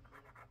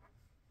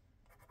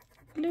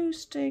 Glue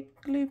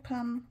stick, glue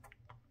pen.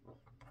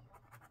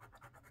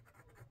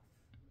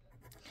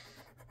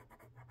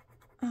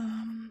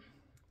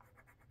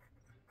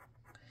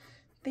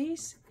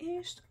 This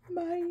is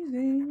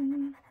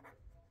amazing.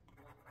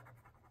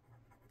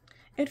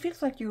 It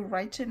feels like you're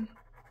writing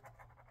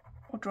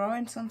or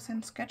drawing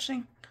something,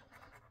 sketching.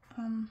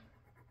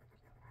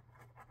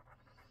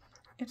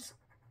 It's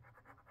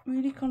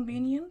really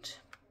convenient.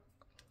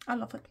 I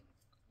love it.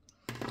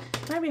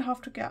 Maybe I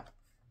have to get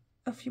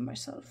a few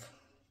myself.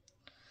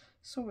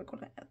 So we're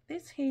gonna add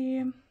this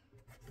here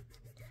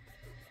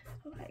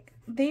like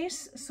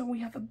this, so we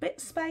have a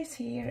bit space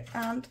here,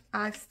 and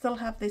I still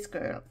have this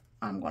girl.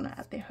 I'm gonna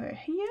add her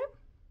here.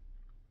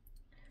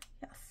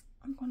 Yes,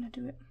 I'm gonna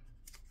do it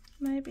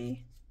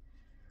maybe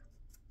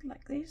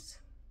like this.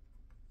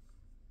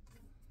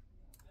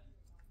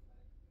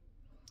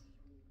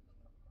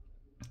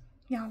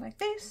 Yeah, like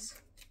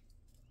this.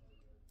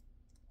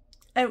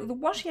 Oh, the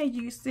washi I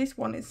used, this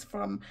one is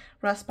from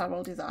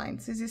Raspberry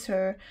Designs. This is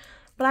her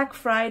Black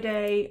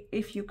Friday.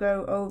 If you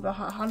go over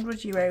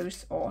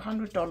 €100 or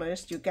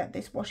 $100, you get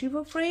this washi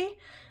for free.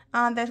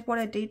 And that's what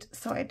I did.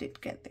 So I did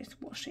get this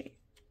washi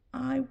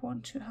I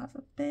want to have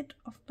a bit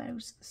of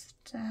those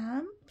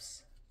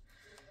stamps.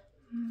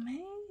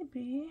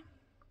 Maybe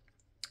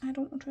I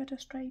don't want to write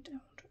it straight. I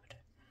want to write it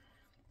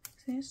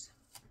this.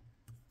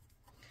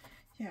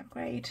 Yeah,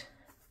 great.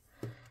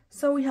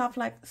 So we have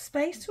like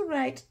space to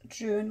write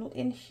journal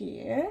in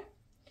here,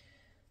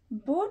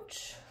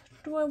 but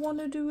do I want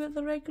to do it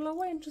the regular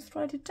way and just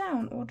write it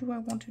down, or do I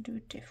want to do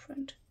it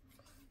different?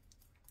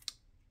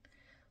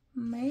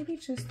 Maybe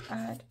just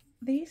add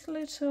these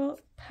little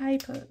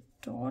paper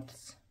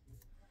dots,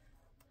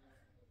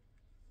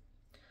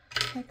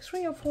 like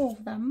 3 or 4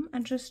 of them,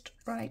 and just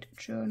write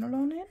journal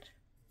on it.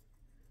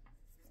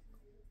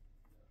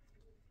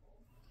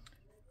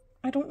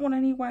 I don't want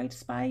any white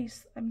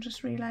space. I'm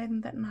just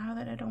realizing that now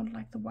that I don't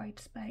like the white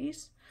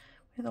space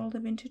with all the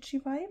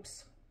vintagey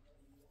vibes.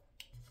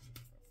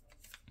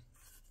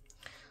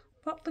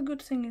 But the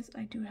good thing is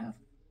I do have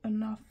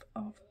enough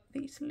of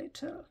these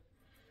little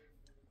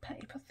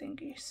paper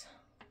thingies.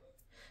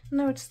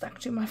 Now it's stuck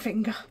to my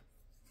finger.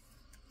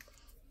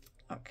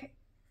 Okay,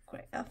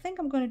 great. I think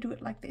I'm going to do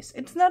it like this.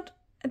 It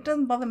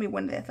doesn't bother me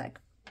when there's like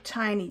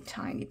tiny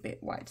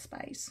bit white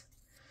space.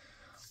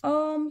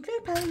 Glue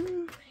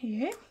pen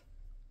here.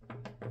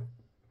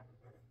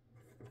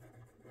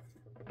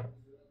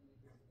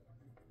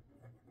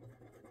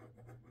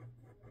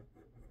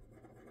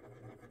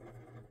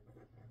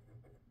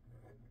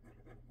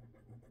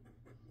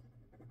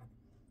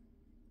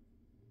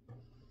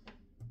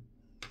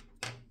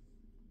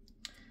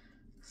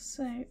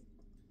 So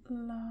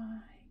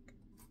like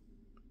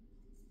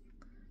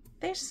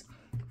this,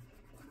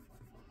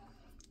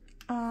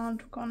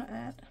 and we're gonna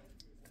add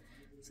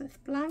this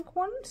blank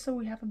one so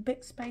we have a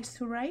big space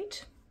to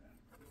write.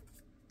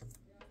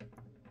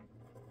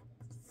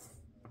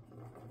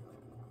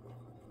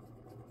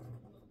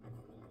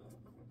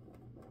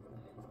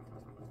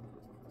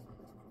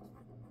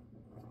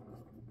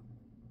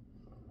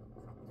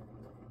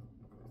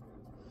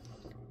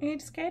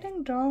 It's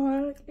getting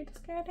dark,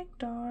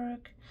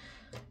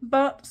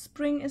 but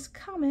spring is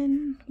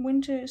coming,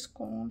 winter is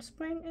gone,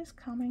 spring is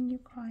coming, you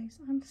guys.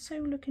 I'm so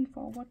looking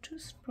forward to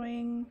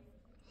spring.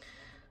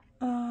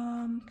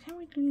 Can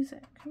we lose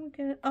it? Can we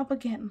get it up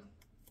again?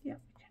 Yeah,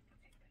 we can.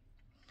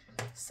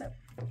 Okay. So,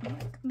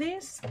 like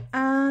this,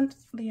 and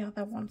the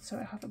other one, so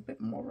I have a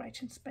bit more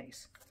writing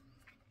space.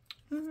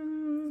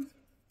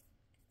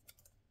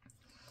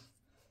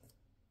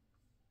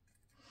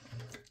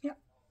 Yeah,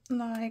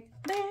 like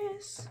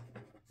this.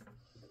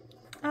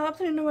 I have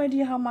absolutely no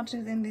idea how much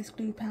is in these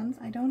glue pens.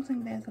 I don't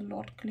think there's a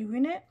lot of glue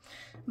in it,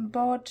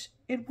 but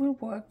it will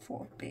work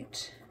for a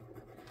bit.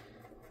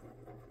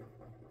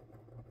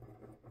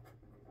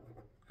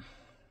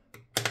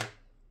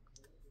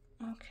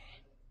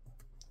 Okay,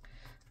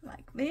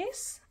 like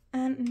this.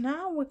 And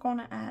now we're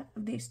gonna add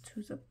this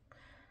to the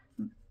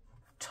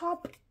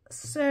top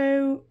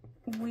so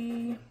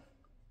we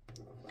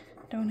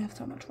don't have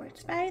so much white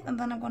space. And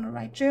then I'm gonna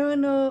write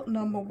journal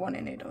number 1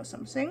 in it or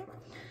something.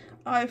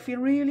 I feel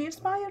really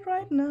inspired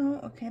right now.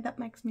 Okay, that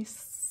makes me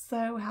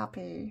so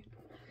happy.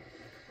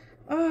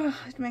 Oh,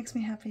 it makes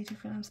me happy to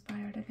feel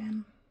inspired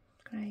again.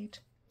 Great.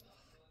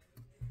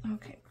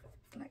 Okay,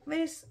 like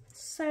this.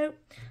 So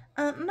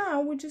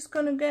now we're just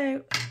gonna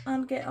go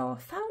and get our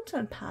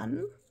fountain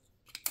pen.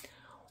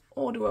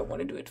 Or do I want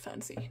to do it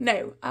fancy?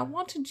 No, I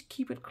want to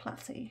keep it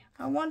classy.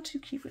 I want to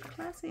keep it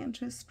classy and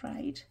just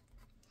write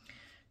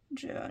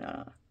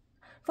journal.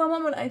 For a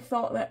moment I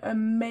thought that I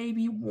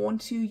maybe want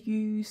to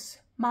use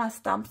my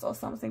stamps or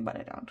something, but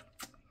I don't.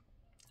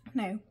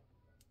 No.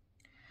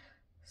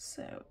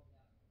 So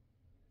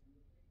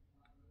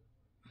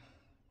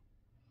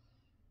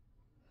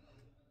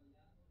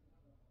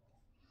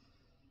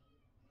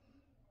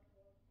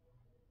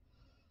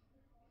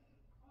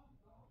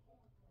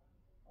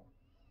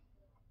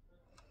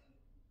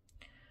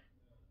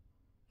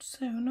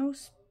no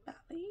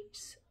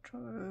spellies.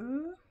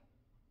 Draw.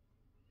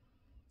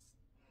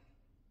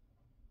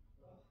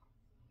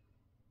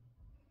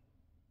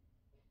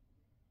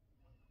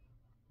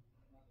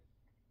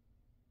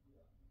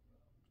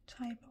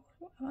 Typo.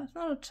 Well, it's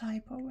not a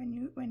typo when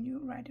you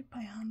write it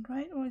by hand,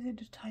 right? Or is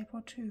it a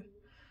typo too?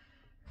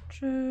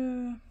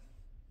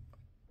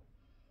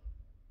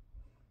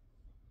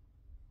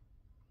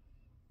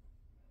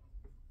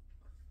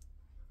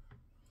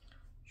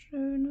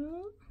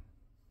 Journal.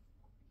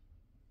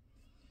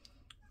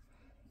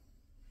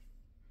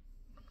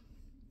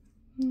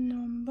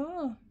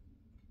 Number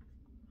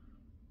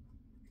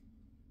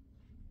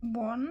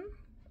 1.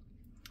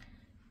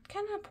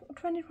 Can I put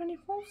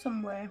 2024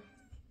 somewhere?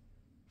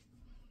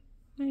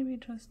 Maybe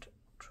just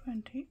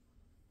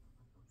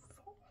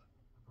 24.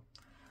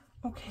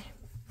 Okay,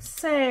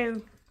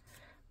 so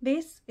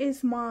this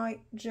is my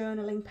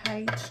journaling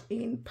page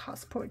in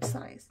passport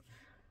size.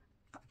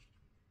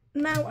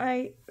 Now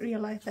I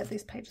realize that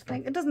this page is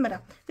blank. It doesn't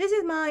matter. This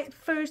is my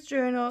first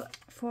journal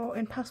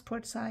in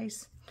passport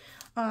size,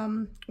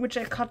 which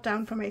I cut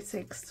down from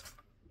A6.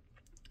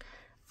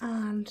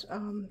 And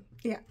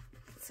yeah,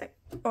 so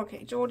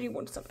okay, Geordie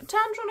wants some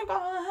attention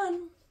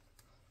again.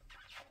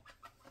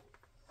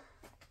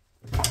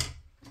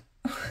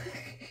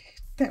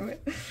 Damn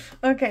it.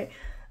 Okay.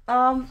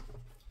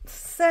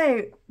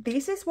 So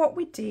this is what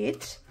we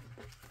did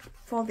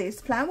for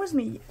this Plan With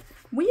Me.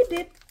 We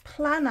did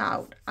plan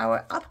out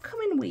our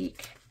upcoming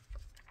week.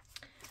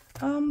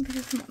 This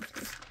is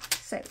monthly.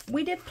 So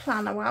we did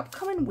plan our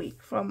upcoming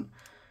week from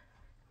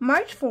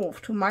March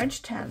 4th to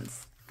March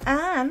 10th.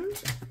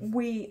 And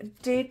we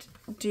did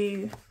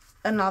do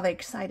another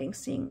exciting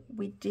thing.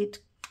 We did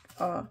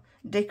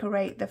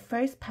decorate the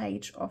first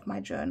page of my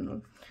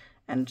journal.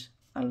 And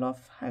I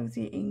love how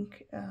the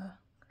ink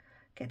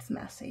gets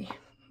messy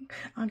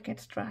and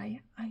gets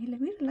dry. I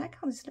really like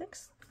how this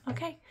looks.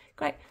 Okay,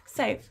 great.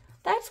 So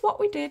that's what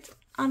we did,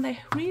 and I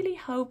really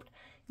hoped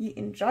you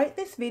enjoyed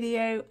this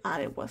video.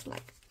 And it was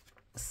like,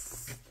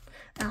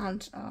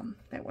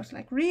 that was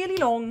like really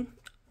long.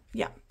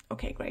 Yeah,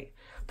 okay, great.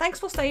 Thanks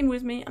for staying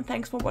with me, and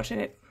thanks for watching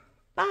it.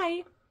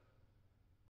 Bye.